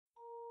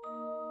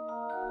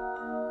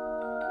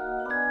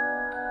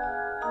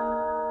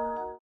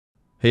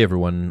Hey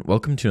everyone,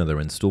 welcome to another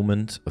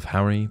installment of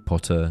Harry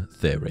Potter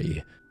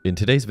Theory. In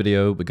today's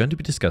video, we're going to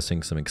be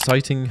discussing some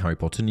exciting Harry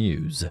Potter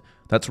news.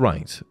 That's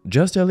right,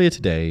 just earlier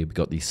today, we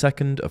got the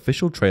second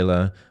official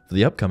trailer for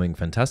the upcoming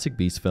Fantastic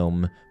Beasts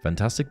film,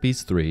 Fantastic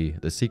Beasts 3: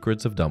 The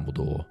Secrets of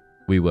Dumbledore.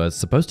 We were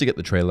supposed to get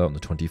the trailer on the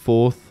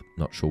 24th,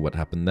 not sure what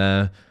happened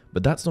there,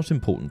 but that's not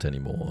important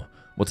anymore.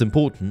 What's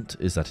important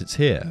is that it's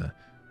here.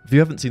 If you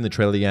haven't seen the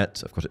trailer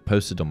yet, I've got it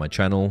posted on my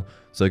channel,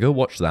 so go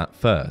watch that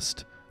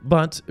first.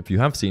 But if you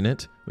have seen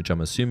it, which I'm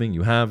assuming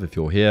you have if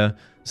you're here,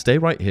 stay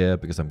right here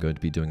because I'm going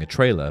to be doing a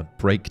trailer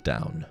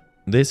breakdown.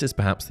 This is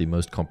perhaps the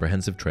most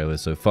comprehensive trailer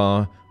so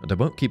far, and I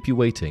won't keep you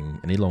waiting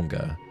any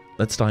longer.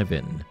 Let's dive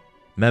in.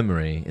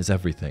 Memory is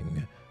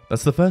everything.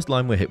 That's the first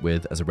line we're hit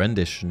with as a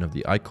rendition of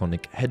the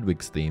iconic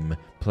Hedwig's theme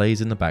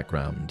plays in the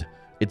background.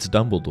 It's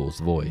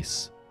Dumbledore's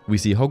voice. We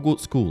see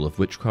Hogwarts School of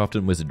Witchcraft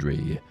and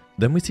Wizardry.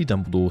 Then we see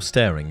Dumbledore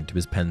staring into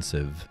his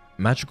pensive,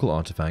 magical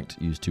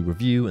artifact used to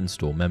review and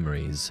store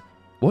memories.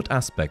 What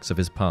aspects of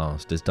his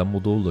past is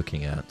Dumbledore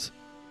looking at?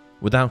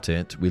 Without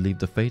it, we leave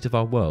the fate of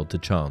our world to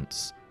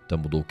chance,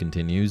 Dumbledore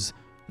continues,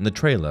 and the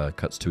trailer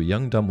cuts to a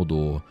young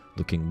Dumbledore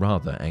looking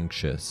rather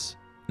anxious.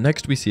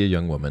 Next we see a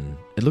young woman,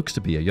 it looks to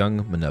be a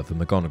young Minerva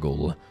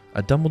McGonagall,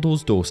 at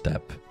Dumbledore's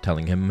doorstep,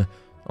 telling him,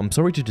 "I'm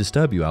sorry to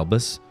disturb you,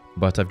 Albus,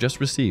 but I've just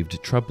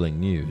received troubling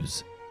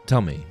news."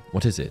 "Tell me,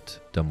 what is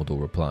it?" Dumbledore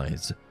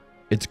replies.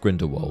 "It's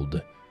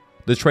Grindelwald."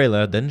 The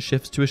trailer then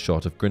shifts to a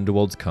shot of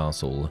Grindelwald's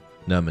castle,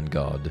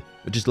 Nurmengard,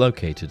 which is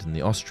located in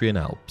the Austrian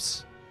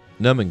Alps.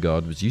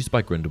 Nurmengard was used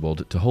by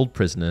Grindelwald to hold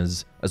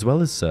prisoners, as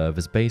well as serve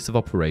as base of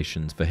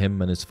operations for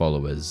him and his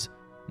followers.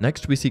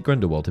 Next we see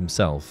Grindelwald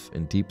himself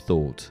in deep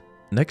thought.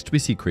 Next we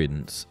see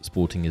Credence,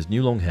 sporting his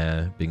new long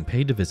hair, being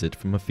paid a visit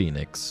from a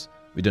phoenix.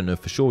 We don't know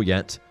for sure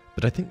yet,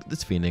 but I think that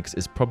this phoenix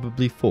is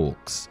probably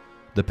Fawkes.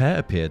 The pair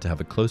appear to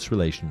have a close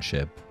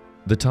relationship.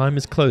 "The time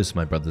is close,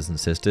 my brothers and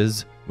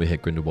sisters," we hear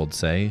Grindelwald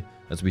say,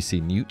 as we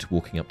see Newt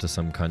walking up to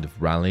some kind of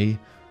rally.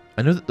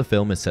 I know that the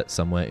film is set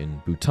somewhere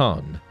in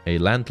Bhutan, a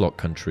landlocked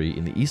country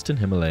in the eastern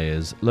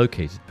Himalayas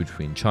located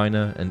between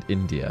China and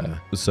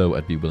India, so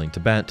I'd be willing to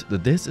bet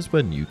that this is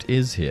where Newt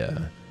is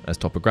here, as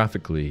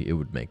topographically it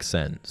would make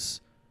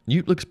sense.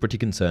 Newt looks pretty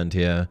concerned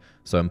here,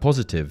 so I'm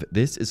positive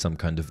this is some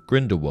kind of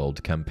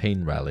Grindelwald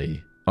campaign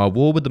rally. "Our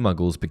war with the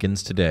Muggles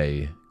begins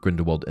today,"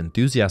 Grindelwald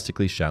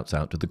enthusiastically shouts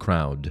out to the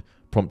crowd,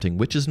 prompting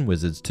witches and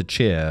wizards to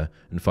cheer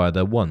and fire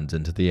their wands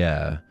into the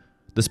air.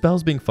 The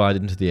spells being fired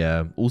into the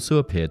air also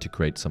appear to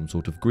create some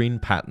sort of green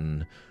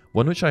pattern,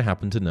 one which I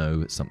happen to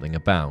know something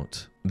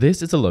about.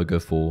 This is a logo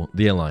for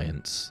the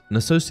Alliance, an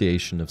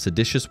association of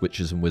seditious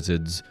witches and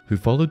wizards who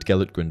followed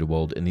Gellert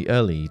Grindelwald in the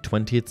early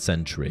 20th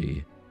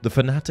century. The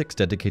fanatics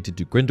dedicated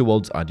to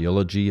Grindelwald's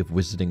ideology of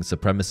wizarding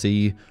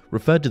supremacy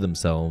referred to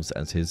themselves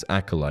as his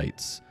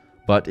acolytes.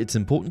 But it's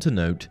important to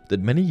note that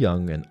many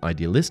young and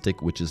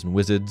idealistic witches and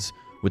wizards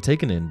were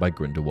taken in by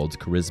Grindelwald's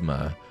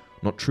charisma,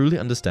 not truly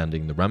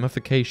understanding the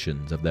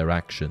ramifications of their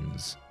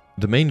actions.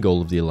 The main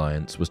goal of the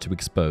Alliance was to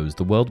expose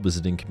the world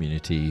wizarding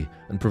community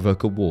and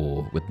provoke a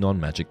war with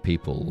non-magic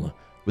people,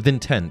 with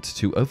intent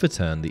to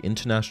overturn the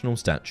international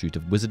statute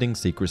of wizarding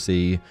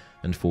secrecy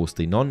and force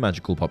the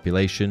non-magical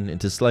population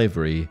into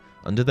slavery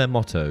under their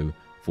motto,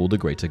 "For the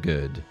greater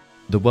good."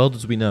 "The world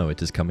as we know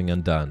it is coming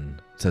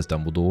undone," says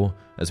Dumbledore,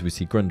 as we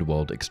see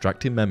Grindelwald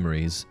extracting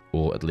memories,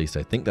 or at least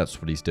I think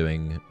that's what he's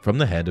doing, from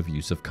the head of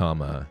Yusuf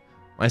Kama.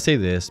 I say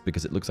this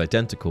because it looks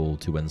identical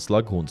to when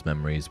Slughorn's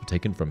memories were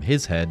taken from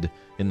his head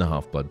in The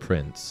Half-Blood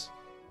Prince.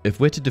 "If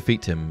we're to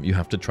defeat him, you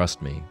have to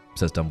trust me,"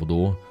 says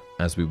Dumbledore,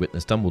 as we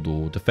witness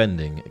Dumbledore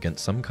defending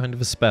against some kind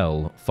of a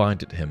spell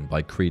fired at him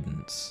by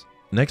Credence.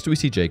 Next we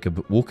see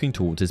Jacob walking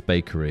towards his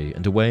bakery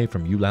and away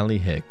from Eulalie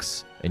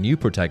Hicks, a new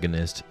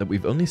protagonist that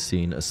we've only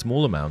seen a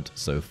small amount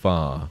so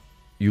far.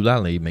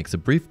 Eulalie makes a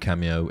brief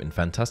cameo in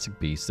Fantastic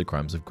Beasts: The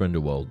Crimes of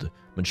Grindelwald,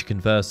 when she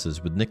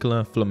converses with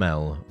Nicolas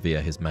Flamel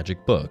via his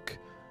magic book.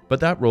 But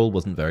that role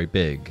wasn't very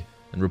big,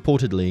 and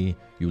reportedly,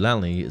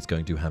 Eulalie is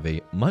going to have a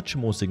much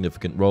more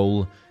significant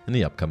role in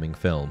the upcoming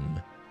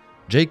film.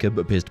 Jacob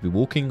appears to be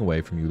walking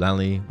away from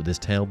Eulalie with his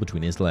tail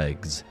between his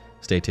legs,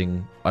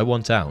 stating, "I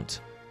want out."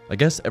 I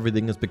guess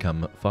everything has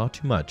become far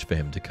too much for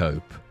him to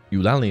cope.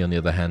 Eulalie, on the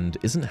other hand,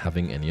 isn't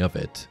having any of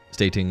it,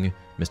 stating,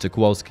 "Mr.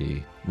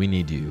 Kowalski, we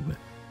need you."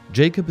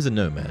 Jacob is a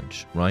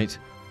no-mage, right?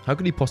 How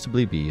could he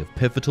possibly be of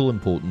pivotal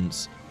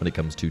importance when it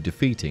comes to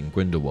defeating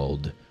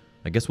Grindelwald?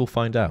 I guess we'll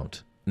find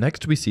out.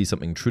 Next we see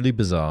something truly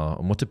bizarre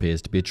on what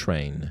appears to be a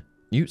train.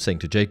 Newt saying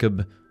to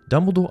Jacob,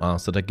 "Dumbledore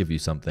asked that I give you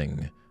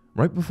something,"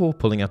 right before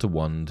pulling out a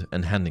wand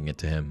and handing it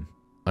to him.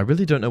 I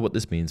really don't know what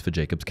this means for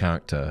Jacob's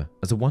character,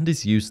 as a wand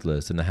is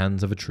useless in the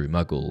hands of a true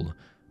muggle.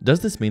 Does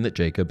this mean that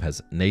Jacob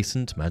has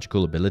nascent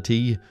magical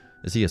ability?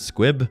 Is he a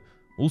squib?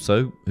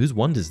 Also, whose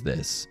wand is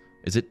this?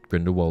 Is it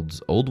Grindelwald's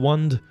old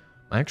wand?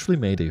 I actually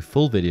made a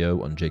full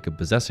video on Jacob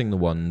possessing the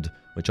wand,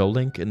 which I'll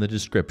link in the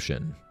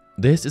description.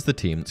 "This is the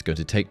team that's going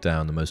to take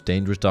down the most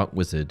dangerous dark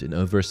wizard in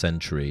over a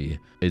century,"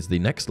 is the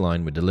next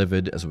line we're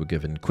delivered as we're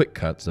given quick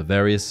cuts of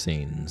various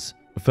scenes.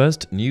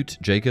 First, Newt,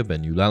 Jacob,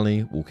 and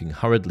Eulalie walking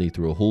hurriedly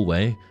through a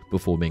hallway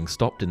before being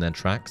stopped in their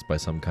tracks by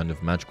some kind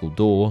of magical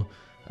door.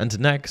 And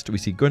next, we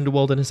see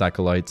Grindelwald and his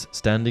acolytes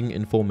standing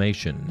in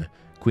formation,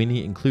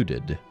 Queenie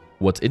included.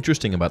 What's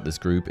interesting about this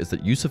group is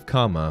that Yusuf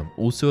Karma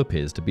also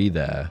appears to be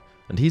there,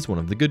 and he's one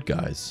of the good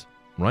guys,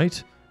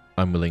 right?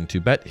 I'm willing to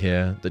bet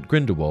here that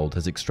Grindelwald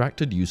has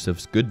extracted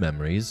Yusuf's good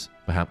memories,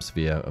 perhaps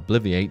via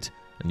Obliviate,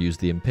 and used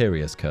the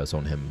Imperius curse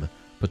on him,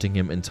 putting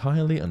him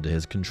entirely under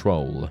his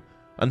control.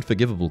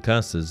 Unforgivable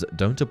curses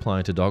don't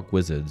apply to dark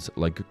wizards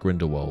like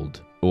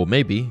Grindelwald. Or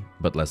maybe,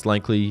 but less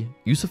likely,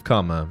 Yusuf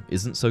Karma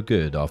isn't so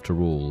good after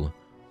all.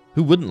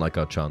 Who wouldn't like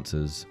our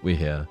chances, we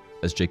hear,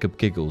 as Jacob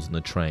giggles in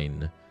the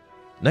train.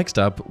 Next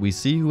up, we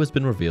see who has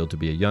been revealed to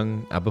be a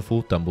young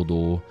Aberforth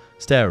Dumbledore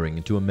staring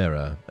into a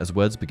mirror as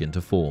words begin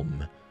to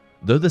form.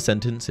 Though the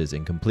sentence is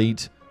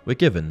incomplete, we're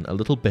given a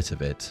little bit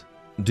of it.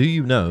 Do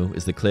you know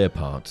is the clear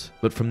part,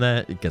 but from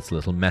there it gets a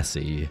little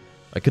messy.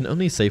 I can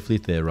only safely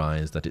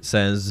theorize that it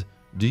says,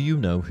 do you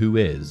know who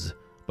is?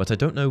 But I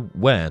don't know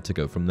where to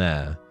go from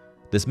there.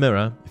 This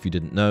mirror, if you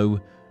didn't know,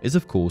 is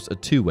of course a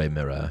two-way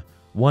mirror,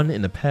 one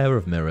in a pair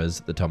of mirrors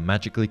that are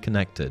magically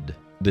connected.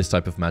 This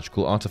type of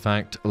magical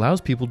artifact allows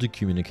people to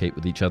communicate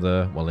with each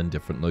other while in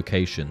different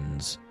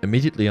locations.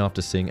 Immediately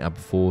after seeing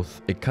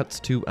Aberforth, it cuts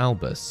to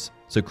Albus,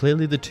 so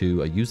clearly the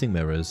two are using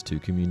mirrors to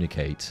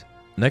communicate.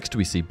 Next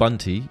we see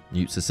Bunty,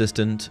 Newt's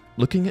assistant,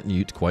 looking at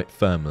Newt quite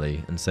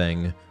firmly and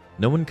saying,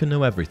 no one can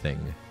know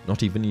everything,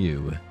 not even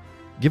you.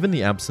 Given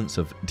the absence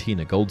of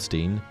Tina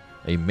Goldstein,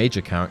 a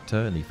major character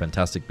in the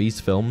Fantastic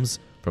Beasts films,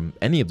 from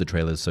any of the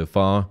trailers so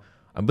far,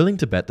 I'm willing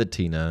to bet that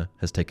Tina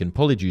has taken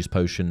Polyjuice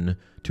Potion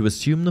to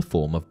assume the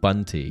form of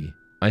Bunty.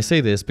 I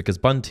say this because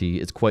Bunty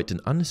is quite an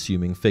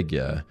unassuming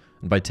figure,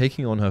 and by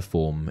taking on her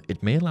form,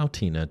 it may allow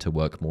Tina to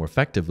work more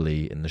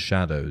effectively in the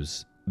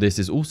shadows. This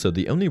is also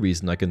the only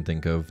reason I can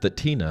think of that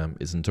Tina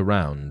isn't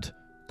around.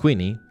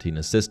 Queenie,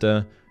 Tina's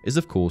sister, is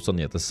of course on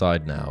the other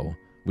side now,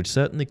 which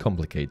certainly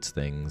complicates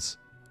things.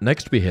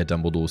 Next we hear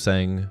Dumbledore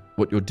saying,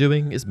 what you're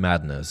doing is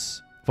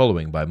madness,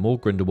 following by more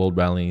Grindelwald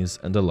rallies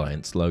and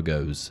Alliance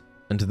logos.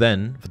 And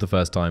then, for the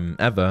first time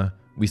ever,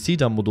 we see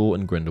Dumbledore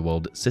and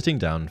Grindelwald sitting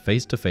down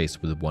face to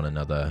face with one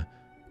another.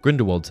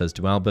 Grindelwald says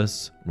to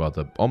Albus,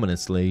 rather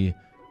ominously,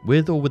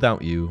 with or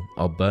without you,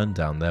 I'll burn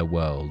down their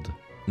world.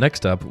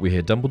 Next up, we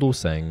hear Dumbledore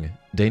saying,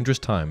 dangerous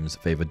times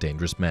favor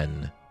dangerous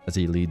men, as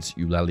he leads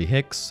Eulalie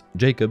Hicks,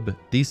 Jacob,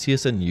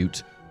 Theseus and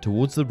Newt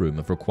towards the Room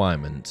of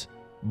Requirement.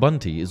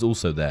 Bunty is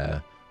also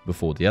there,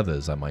 before the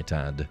others I might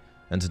add,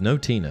 and no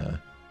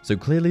Tina, so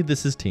clearly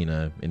this is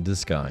Tina in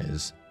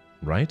disguise,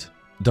 right?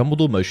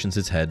 Dumbledore motions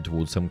his head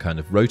towards some kind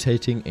of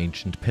rotating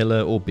ancient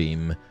pillar or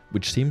beam,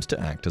 which seems to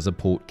act as a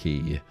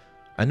portkey.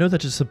 I know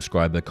that a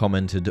subscriber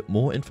commented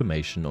more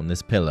information on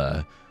this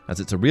pillar,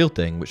 as it's a real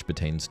thing which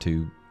pertains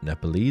to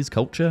Nepalese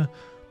culture,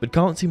 but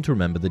can't seem to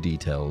remember the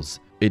details.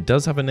 It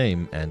does have a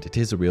name and it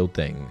is a real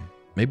thing,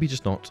 maybe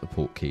just not a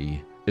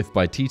portkey. If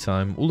by tea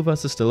time all of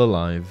us are still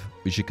alive,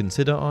 we should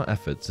consider our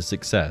efforts a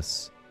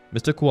success.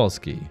 Mr.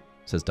 Kowalski,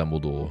 says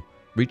Dumbledore,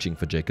 reaching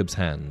for Jacob's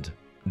hand.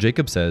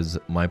 Jacob says,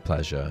 my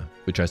pleasure,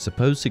 which I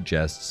suppose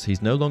suggests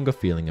he's no longer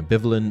feeling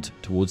ambivalent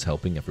towards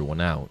helping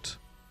everyone out.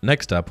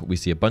 Next up, we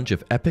see a bunch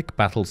of epic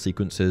battle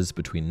sequences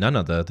between none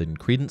other than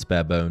Credence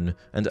Barebone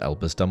and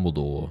Albus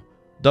Dumbledore.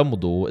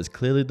 Dumbledore is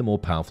clearly the more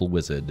powerful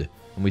wizard,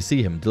 and we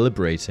see him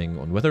deliberating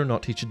on whether or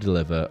not he should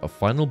deliver a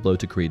final blow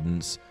to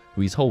Credence,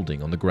 who he's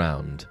holding on the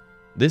ground.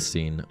 This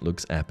scene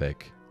looks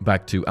epic.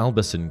 Back to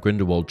Albus and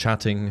Grindelwald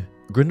chatting,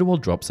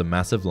 Grindelwald drops a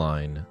massive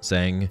line,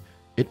 saying,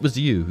 it was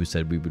you who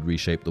said we would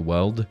reshape the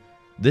world.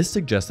 This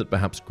suggests that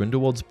perhaps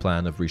Grindelwald's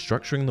plan of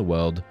restructuring the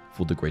world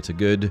for the greater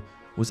good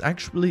was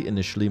actually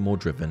initially more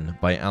driven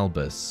by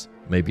Albus.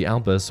 Maybe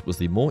Albus was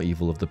the more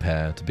evil of the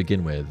pair to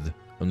begin with,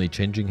 only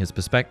changing his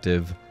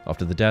perspective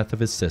after the death of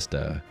his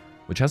sister,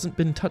 which hasn't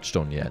been touched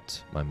on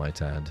yet, I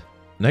might add.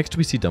 Next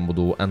we see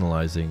Dumbledore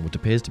analysing what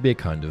appears to be a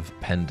kind of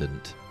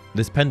pendant.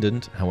 This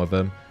pendant,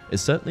 however,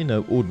 is certainly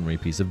no ordinary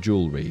piece of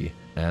jewellery,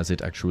 as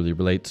it actually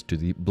relates to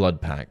the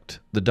blood pact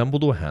that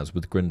Dumbledore has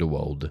with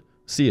Grindelwald,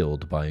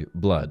 sealed by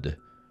blood.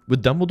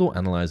 With Dumbledore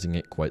analysing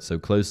it quite so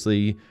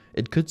closely,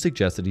 it could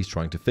suggest that he's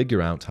trying to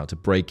figure out how to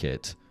break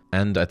it,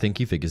 and I think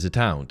he figures it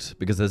out,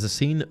 because there's a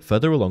scene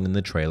further along in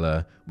the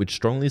trailer which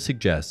strongly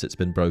suggests it's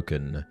been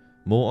broken.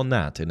 More on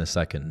that in a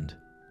second.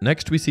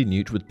 Next we see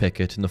Newt with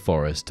Pickett in the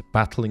forest,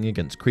 battling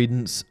against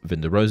Credence,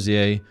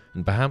 Vindarosier,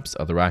 and perhaps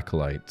other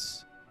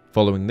acolytes.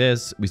 Following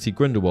this, we see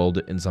Grindelwald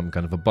in some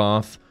kind of a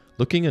bath,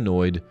 looking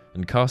annoyed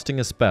and casting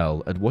a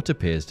spell at what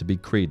appears to be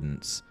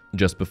Credence,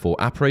 just before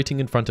apparating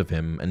in front of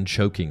him and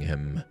choking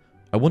him.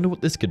 I wonder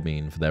what this could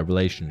mean for their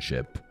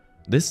relationship.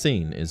 This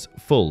scene is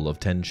full of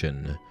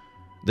tension.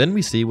 Then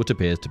we see what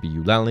appears to be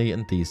Eulalie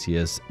and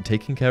Theseus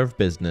taking care of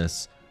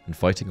business and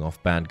fighting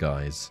off bad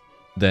guys.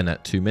 Then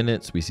at 2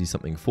 minutes we see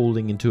something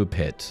falling into a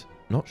pit.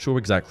 Not sure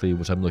exactly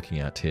what I'm looking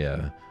at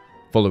here.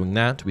 Following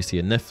that, we see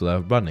a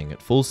Niffler running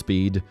at full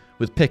speed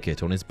with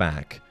Pickett on his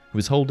back, who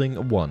is holding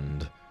a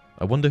wand.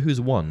 I wonder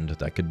whose wand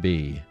that could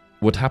be.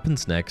 What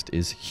happens next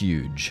is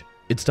huge.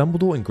 It's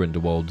Dumbledore and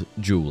Grindelwald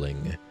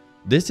dueling.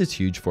 This is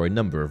huge for a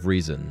number of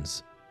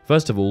reasons.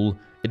 First of all,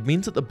 it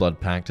means that the blood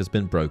pact has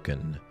been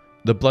broken.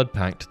 The blood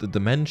pact that the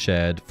men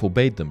shared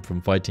forbade them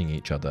from fighting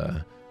each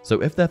other.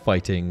 So if they're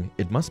fighting,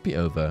 it must be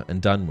over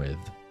and done with.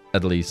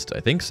 At least, I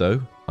think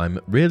so. I'm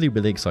really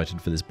excited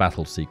for this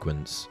battle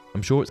sequence.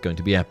 I'm sure it's going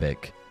to be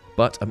epic.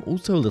 But I'm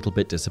also a little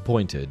bit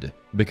disappointed,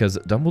 because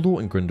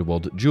Dumbledore and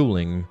Grindelwald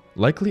dueling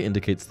likely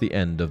indicates the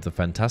end of the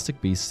Fantastic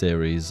Beasts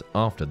series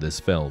after this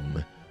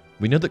film.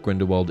 We know that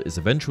Grindelwald is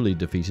eventually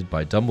defeated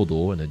by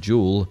Dumbledore in a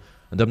duel,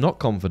 and I'm not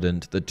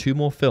confident that 2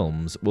 more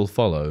films will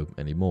follow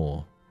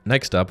anymore.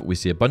 Next up, we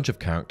see a bunch of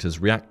characters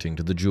reacting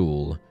to the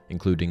duel,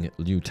 including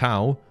Liu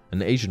Tao,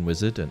 an Asian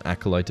wizard and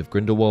acolyte of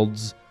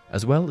Grindelwald's,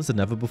 as well as a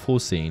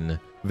never-before-seen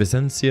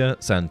Vicencia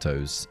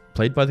Santos,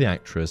 played by the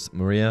actress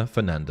Maria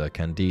Fernanda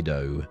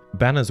Candido.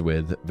 Banners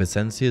with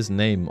Vicencia's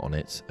name on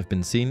it have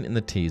been seen in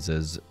the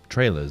teaser's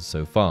trailers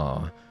so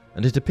far,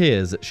 and it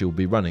appears that she will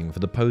be running for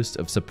the post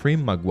of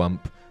Supreme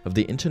Mugwump of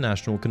the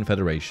International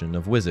Confederation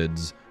of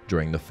Wizards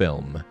during the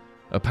film,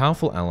 a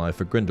powerful ally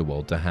for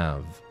Grindelwald to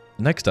have.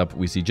 Next up,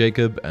 we see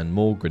Jacob and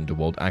more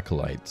Grindelwald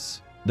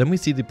acolytes. Then we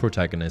see the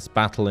protagonists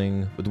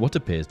battling with what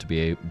appears to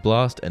be a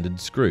blast-ended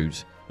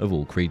Scroot of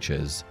all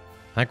creatures,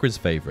 Hagrid's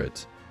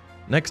favourite.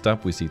 Next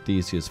up, we see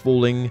Theseus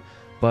falling,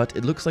 but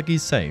it looks like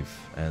he's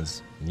safe,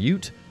 as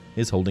Newt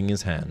is holding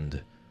his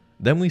hand.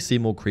 Then we see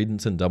more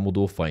Credence and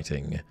Dumbledore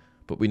fighting,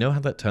 but we know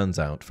how that turns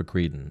out for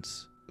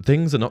Credence.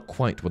 Things are not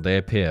quite what they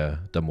appear,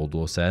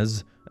 Dumbledore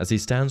says, as he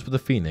stands with the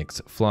Phoenix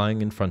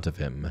flying in front of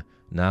him,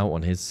 now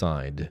on his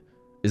side.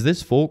 Is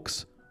this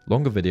Fawkes?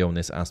 Longer video on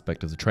this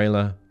aspect of the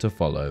trailer to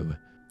follow.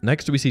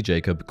 Next we see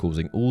Jacob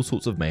causing all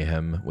sorts of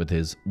mayhem with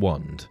his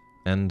wand,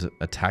 and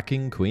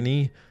attacking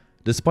Queenie.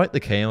 Despite the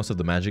chaos of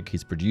the magic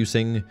he's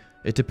producing,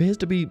 it appears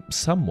to be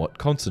somewhat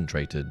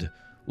concentrated,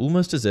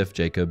 almost as if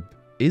Jacob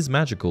is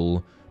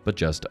magical, but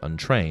just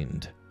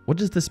untrained. What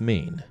does this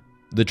mean?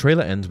 The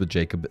trailer ends with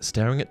Jacob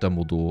staring at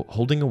Dumbledore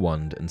holding a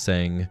wand and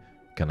saying,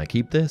 "Can I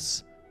keep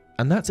this?"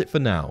 And that's it for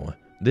now.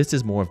 This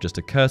is more of just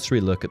a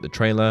cursory look at the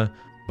trailer,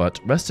 but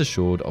rest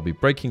assured I'll be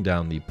breaking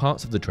down the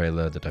parts of the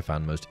trailer that I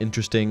found most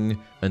interesting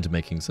and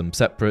making some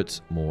separate,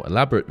 more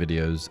elaborate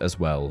videos as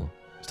well.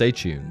 Stay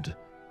tuned.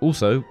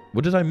 Also,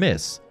 what did I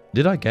miss?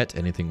 Did I get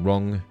anything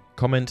wrong?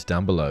 Comment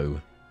down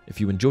below. If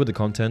you enjoy the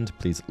content,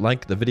 please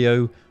like the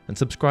video and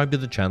subscribe to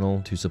the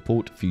channel to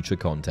support future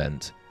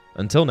content.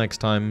 Until next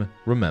time,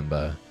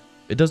 remember,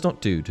 it does not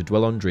do to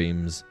dwell on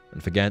dreams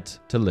and forget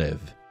to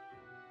live.